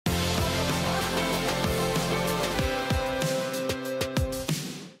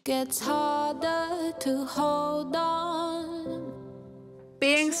gets harder to hold on.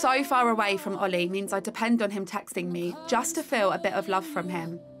 Being so far away from Olly means I depend on him texting me just to feel a bit of love from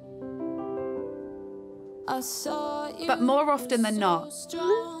him. But more often than not,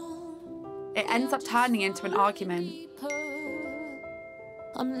 it ends up turning into an argument.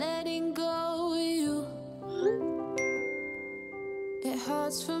 I'm letting go of you. It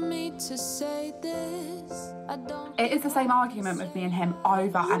hurts for me to say this. It is the same argument with me and him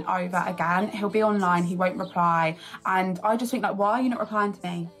over and over again. He'll be online, he won't reply. And I just think, like, why are you not replying to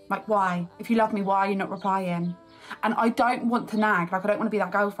me? Like, why? If you love me, why are you not replying? And I don't want to nag, like, I don't want to be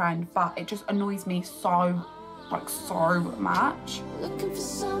that girlfriend, but it just annoys me so, like, so much. Looking for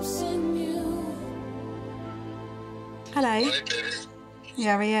something new. Hello. Hi, baby.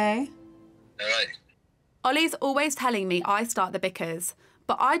 Yeah, are you? All right. Olly's always telling me I start the bickers,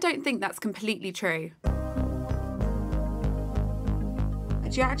 but I don't think that's completely true.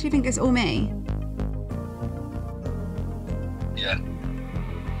 Do you actually think it's all me? Yeah.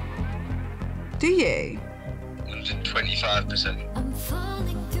 Do you? 125%. I'm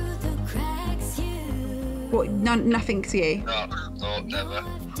falling through the cracks, you. What, nothing's you? No, never.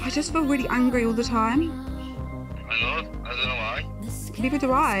 I just feel really angry all the time. I know, I don't know why. Neither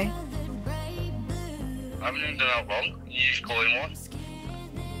do I. I haven't even done that wrong. You just call him one.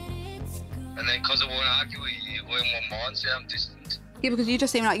 And then because I won't argue with you, you go in one more and say I'm distant. Yeah, because you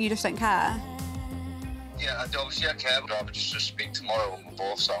just seem like you just don't care. Yeah, obviously I care, but I'd rather just speak tomorrow when we're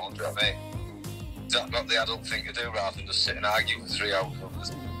both sound, do you know what I mean? Is that not the adult thing to do rather than just sit and argue for 3 hours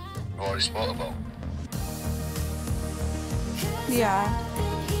because we've already spoke about? Yeah.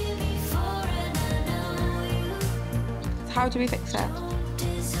 How do we fix it?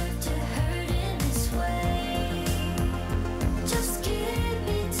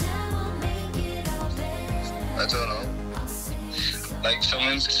 I don't know. Like,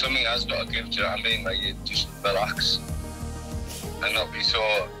 something has got to give, do you know what I mean? Like, you just relax and not be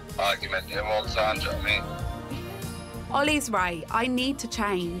so argumentative all the time, do you know what I mean? Olly's right, I need to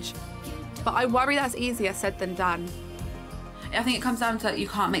change. But I worry that's easier said than done. I think it comes down to you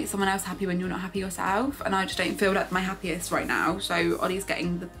can't make someone else happy when you're not happy yourself, and I just don't feel like my happiest right now, so Olly's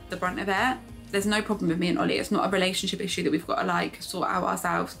getting the brunt of it. There's no problem with me and Olly. It's not a relationship issue that we've got to, like, sort out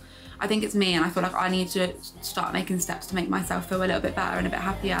ourselves. I think it's me, and I feel like I need to start making steps to make myself feel a little bit better and a bit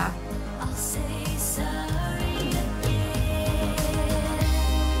happier. I'll say sorry again.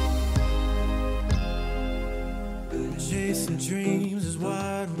 Chasing dreams is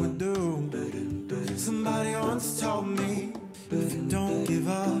what we do. Somebody once told me, if you don't give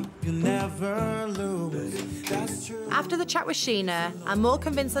up, you'll never lose. That's true. After the chat with Sheena, I'm more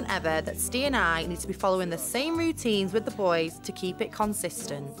convinced than ever that Ste and I need to be following the same routines with the boys to keep it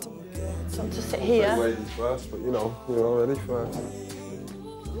consistent. So to sit here. Ladies first, but you're already first.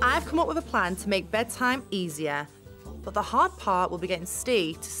 I've come up with a plan to make bedtime easier, but the hard part will be getting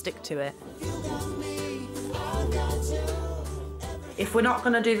Ste to stick to it. If we're not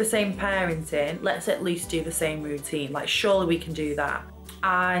going to do the same parenting, let's at least do the same routine. Like, surely we can do that.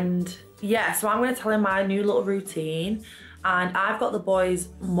 And yeah, so I'm going to tell him my new little routine, and I've got the boys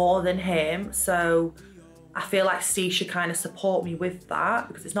more than him, so I feel like Ste should kind of support me with that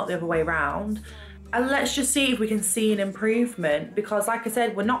because it's not the other way around. And let's just see if we can see an improvement, because like I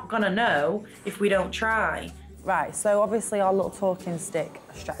said, we're not going to know if we don't try. Right, so obviously our little talking stick,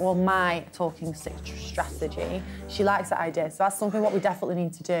 my talking stick strategy, she likes that idea, so that's something what we definitely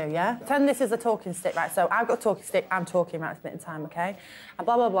need to do, yeah? Pretend this is a talking stick, right? So I've got a talking stick, I'm talking right at the minute in time, okay? And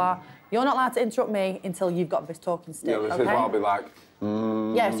blah, blah, blah. You're not allowed to interrupt me until you've got this talking stick, Yeah, this okay? is what I'll be like,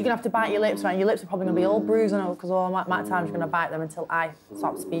 Yeah, so you're gonna have to bite your lips, right? Your lips are probably gonna be all bruised because all my time's gonna bite them until I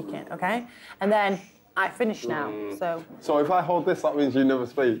stop speaking, okay? And then I finish now, so... So if I hold this, that means you never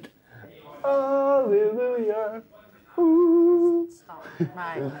speak? Hallelujah. Ooh.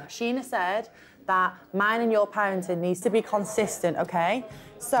 Right. Sheena said that mine and your parenting needs to be consistent, okay?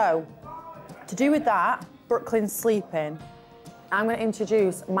 So, to do with that, Brooklyn's sleeping. I'm going to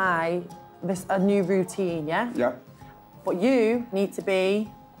introduce a new routine, yeah? Yeah. But you need to be...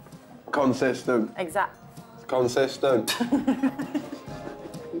 Consistent. Consistent.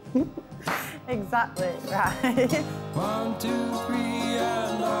 Exactly, right. 1, 2, 3,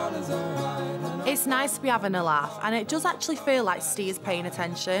 and all is alright. It's nice to be having a laugh, and it does actually feel like Ste is paying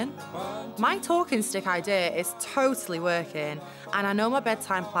attention. My talking stick idea is totally working, and I know my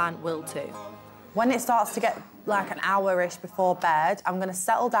bedtime plan will too. When it starts to get like an hour-ish before bed, I'm gonna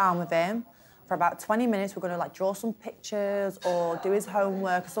settle down with him for about 20 minutes. We're gonna like draw some pictures or do his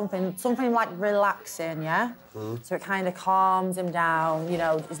homework or something like relaxing, yeah? So it kind of calms him down, you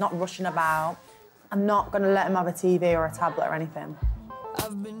know, he's not rushing about. I'm not gonna let him have a TV or a tablet or anything.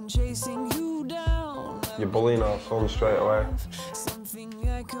 I've been chasing you down. You're bullying our son straight away. Something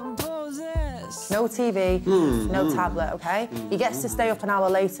I can possess. No TV, no tablet, okay? He gets to stay up an hour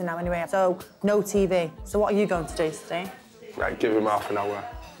later now anyway, so no TV. So what are you going to do, Steve? Right, give him half an hour.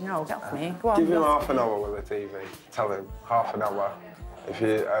 No, get off me. Go on. Give him half an hour with the TV. Tell him, half an hour. If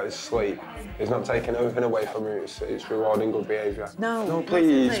you're at his sleep, he's not taking anything away from you, it's rewarding good behaviour. No,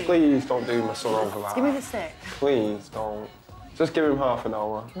 please don't do my son over that. Give me the stick. Please don't. Just give him half an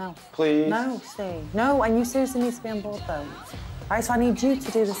hour. No. Please. No, Steve. No, and you seriously need to be on board though. Right, so I need you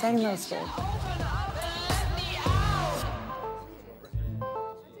to do the same though, Steve.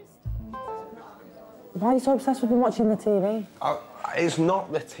 Why are you so obsessed with him watching the TV? It's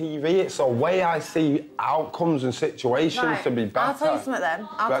not the TV, it's the way I see outcomes and situations to be better. I'll tell you something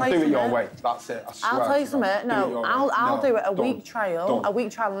then. Do it your way, that's it. I'll tell you something. No, I'll do it a week trial. A week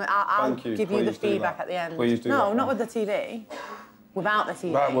trial, and I'll give you the feedback at the end. Please do that. No, not with the TV. Without the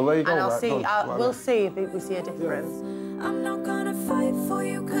TV. Right, well, there you go. And I'll see. We'll see if we see a difference. I'm not gonna fight for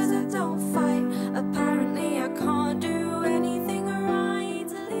you because I don't fight. Apparently I can't do anything right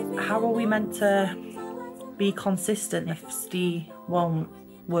to leave me. How are we meant to be consistent if Ste won't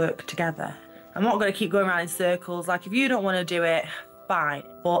work together? I'm not going to keep going around in circles. Like, if you don't want to do it, fine.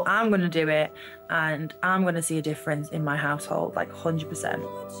 But I'm going to do it, and I'm going to see a difference in my household, like 100%.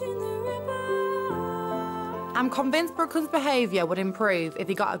 I'm convinced Brooklyn's behaviour would improve if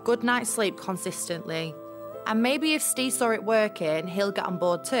he got a good night's sleep consistently. And maybe if Ste saw it working, he'll get on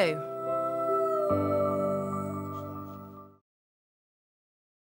board too.